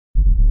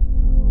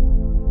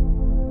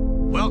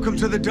Welcome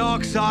to the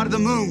dark side of the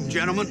moon,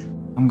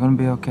 gentlemen. I'm gonna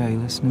be okay.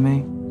 Listen to me.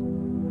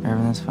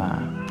 Everything's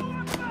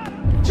fine.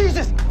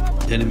 Jesus!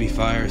 Enemy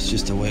fire is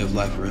just a way of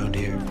life around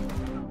here.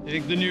 You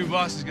think the new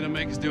boss is gonna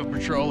make us do a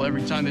patrol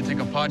every time they take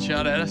a pot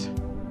shot at us?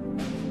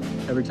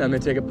 Every time they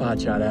take a pot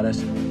shot at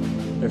us,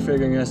 they're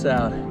figuring us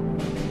out.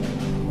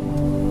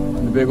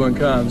 When the big one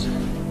comes,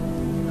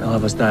 they'll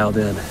have us dialed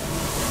in.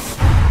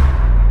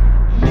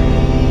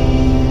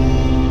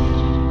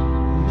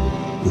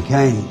 We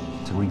came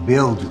to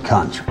rebuild your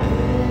country.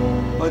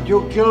 But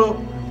you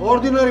kill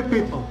ordinary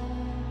people.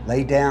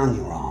 Lay down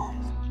your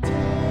arms.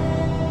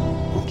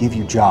 We'll give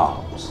you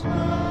jobs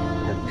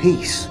and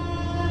peace.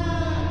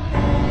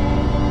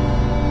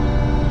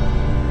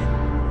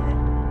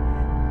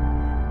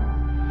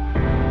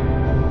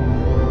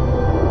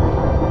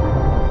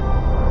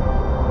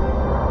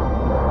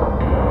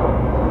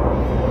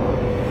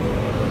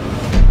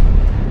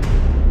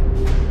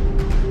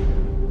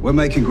 We're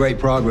making great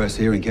progress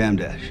here in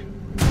Kamdash.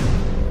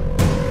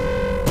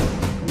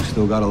 We've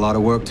still got a lot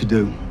of work to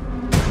do.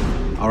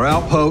 Our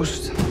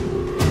outpost,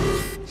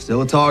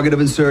 still a target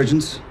of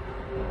insurgents.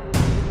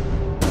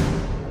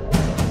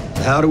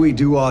 How do we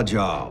do our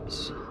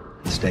jobs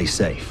and stay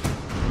safe?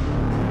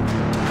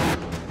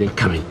 They're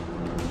coming.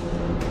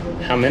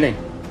 How many?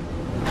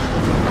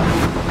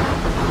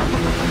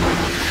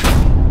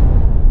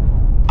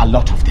 A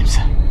lot of them,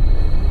 sir.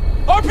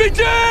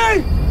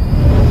 RPG!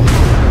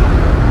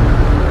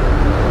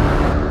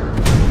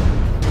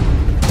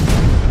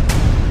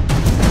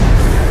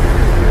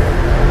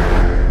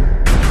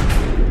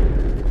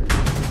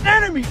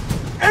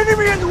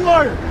 Enemy in the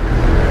water!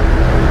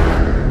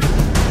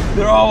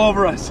 They're all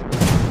over us.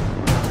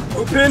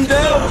 We're pinned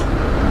down.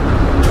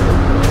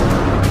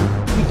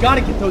 We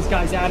gotta get those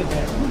guys out of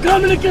there. We're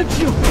coming to get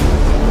you.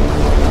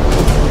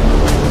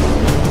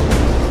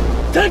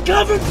 Take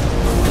cover!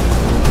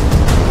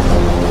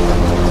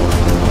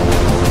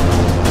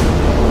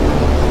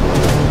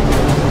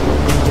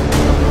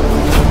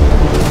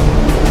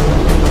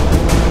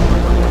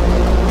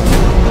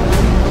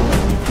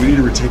 We need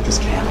to retake this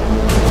camp.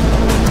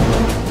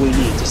 We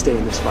need to stay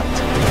in this fight.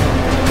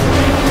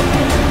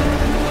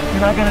 You're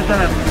not gonna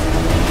die.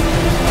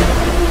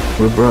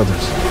 We're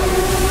brothers.